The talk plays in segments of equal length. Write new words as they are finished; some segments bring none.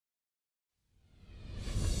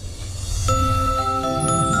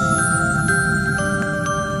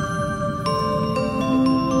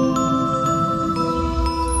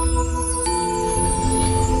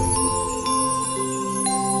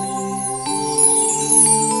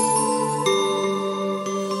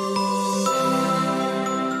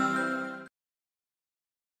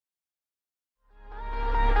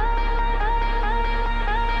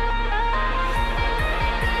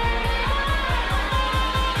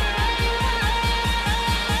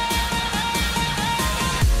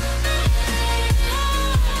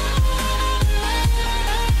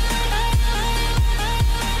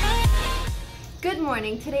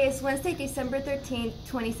Today is Wednesday, December 13th,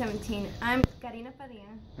 2017. I'm Karina Padilla.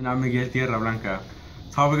 And I'm Miguel Tierra Blanca.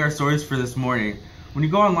 Topic our stories for this morning. When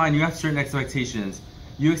you go online, you have certain expectations.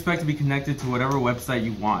 You expect to be connected to whatever website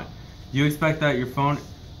you want. You expect that your phone,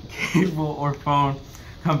 cable, or phone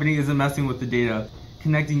company isn't messing with the data,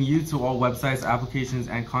 connecting you to all websites, applications,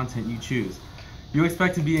 and content you choose. You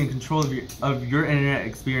expect to be in control of your internet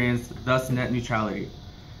experience, thus net neutrality.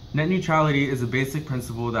 Net neutrality is a basic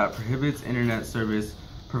principle that prohibits internet service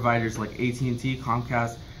providers like AT&T,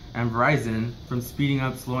 Comcast, and Verizon from speeding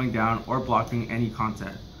up, slowing down, or blocking any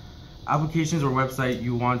content. Applications or website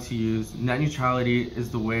you want to use, net neutrality is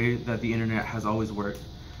the way that the internet has always worked.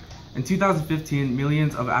 In 2015,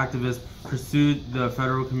 millions of activists pursued the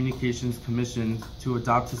Federal Communications Commission to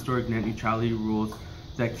adopt historic net neutrality rules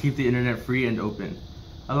that keep the internet free and open,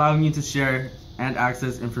 allowing you to share and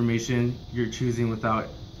access information you're choosing without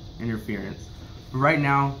interference. But right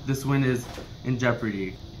now, this win is in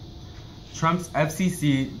jeopardy. Trump's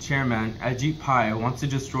FCC chairman, Ajit Pai, wants to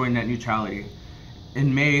destroy net neutrality.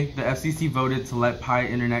 In May, the FCC voted to let Pai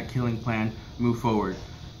internet killing plan move forward.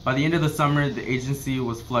 By the end of the summer, the agency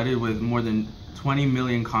was flooded with more than 20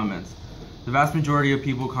 million comments. The vast majority of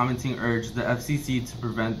people commenting urged the FCC to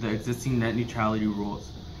prevent the existing net neutrality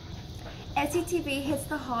rules. SEtv hits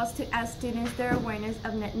the halls to ask students their awareness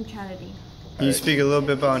of net neutrality. Can you speak a little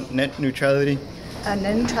bit about net neutrality?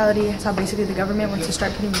 Net neutrality is how basically the government wants to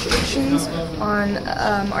start putting restrictions on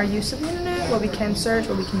our use of the internet, what we can search,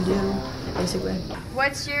 what we can do, basically.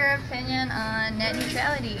 What's your opinion on net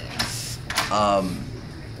neutrality?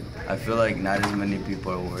 I feel like not as many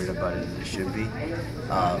people are worried about it as there should be.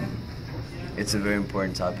 It's a very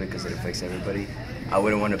important topic because it affects everybody. I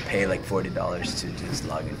wouldn't want to pay like $40 to just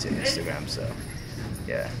log into Instagram, so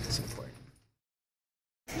yeah, it's important.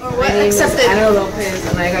 My name is Ana Lopez,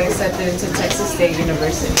 and I got accepted into Texas State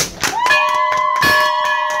University.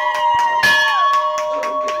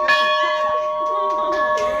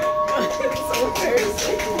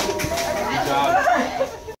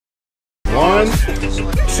 One,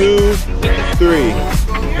 two, three.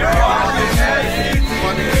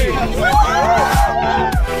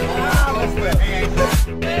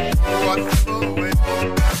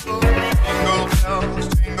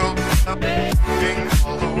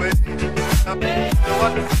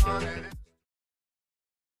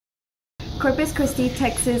 Corpus Christi,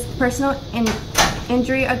 Texas Personal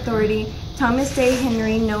Injury Authority Thomas J.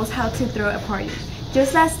 Henry knows how to throw a party.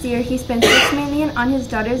 Just last year, he spent $6 million on his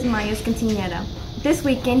daughter's Maya's quinceañera. This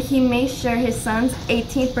weekend, he made sure his son's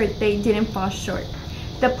 18th birthday didn't fall short.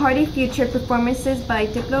 The party featured performances by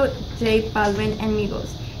Diplo, J Balvin, and Migos.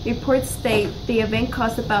 Reports state the event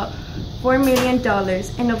cost about $4 million.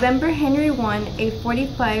 In November, Henry won a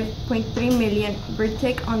 $45.3 million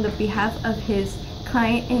verdict on the behalf of his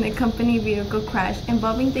client in a company vehicle crash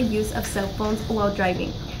involving the use of cell phones while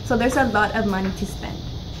driving. So there's a lot of money to spend.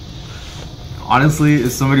 Honestly,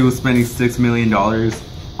 if somebody was spending $6 million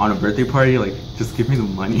on a birthday party, like, just give me the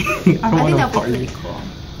money. I think that would be pretty cool.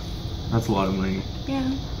 That's a lot of money. Yeah,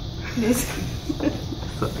 it is.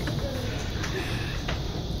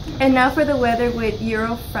 And now for the weather with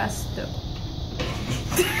Eurofrosto.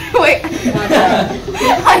 Wait,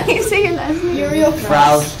 how do you say your last name?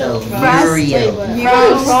 Eurofrosto. Frausto.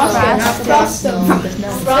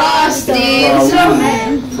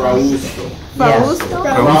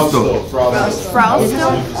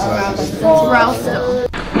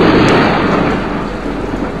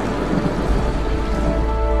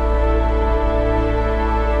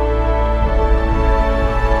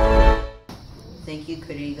 Thank you,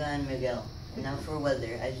 Karina and Miguel. Now for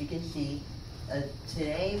weather. As you can see,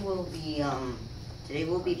 today will be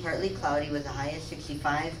partly cloudy with a high of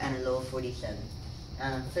 65 and a low of 47.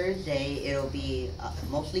 And on Thursday, it'll be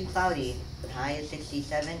mostly cloudy with a high of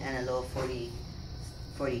 67 and a low of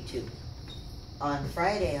 42. On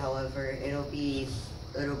Friday, however, it'll be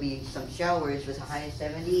some showers with a high of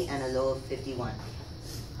 70 and a low of 51.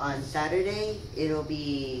 On Saturday, it'll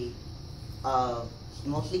be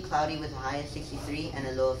mostly cloudy with a high of 63 and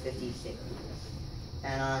a low of 56.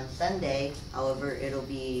 And on Sunday, however, it'll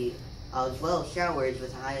be as well showers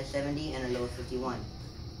with a high of 70 and a low of 51.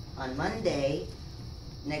 On Monday,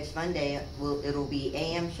 next Monday, it'll be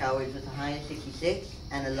AM showers with a high of 66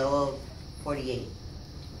 and a low of 48.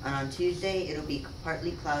 And on Tuesday, it'll be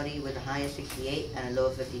partly cloudy with a high of 68 and a low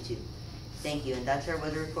of 52. Thank you, and that's our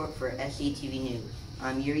weather report for SEtv News.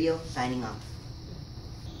 I'm Uriel, signing off.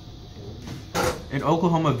 An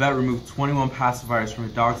Oklahoma vet removed 21 pacifiers from a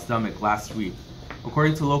dog's stomach last week.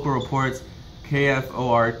 According to local reports,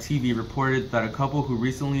 KFOR-TV reported that a couple who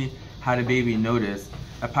recently had a baby noticed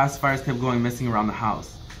that pacifiers kept going missing around the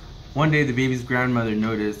house. One day, the baby's grandmother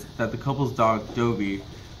noticed that the couple's dog, Dovey,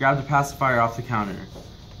 grabbed a pacifier off the counter.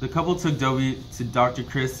 The couple took Dovey to Dr.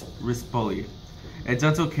 Chris Rispoli, a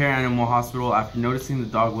dental care animal hospital, after noticing the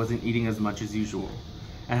dog wasn't eating as much as usual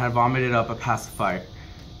and had vomited up a pacifier.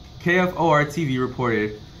 KFOR TV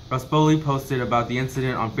reported Rispoli posted about the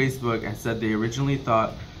incident on Facebook and said they originally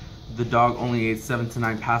thought the dog only ate 7 to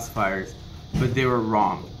 9 pacifiers, but they were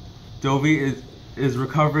wrong. Dovey is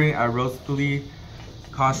recovering at Rispoli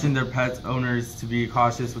cautioned their pet owners to be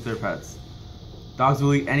cautious with their pets. Dogs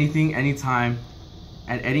will eat anything, anytime,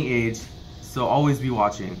 at any age, so always be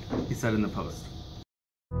watching, he said in the post.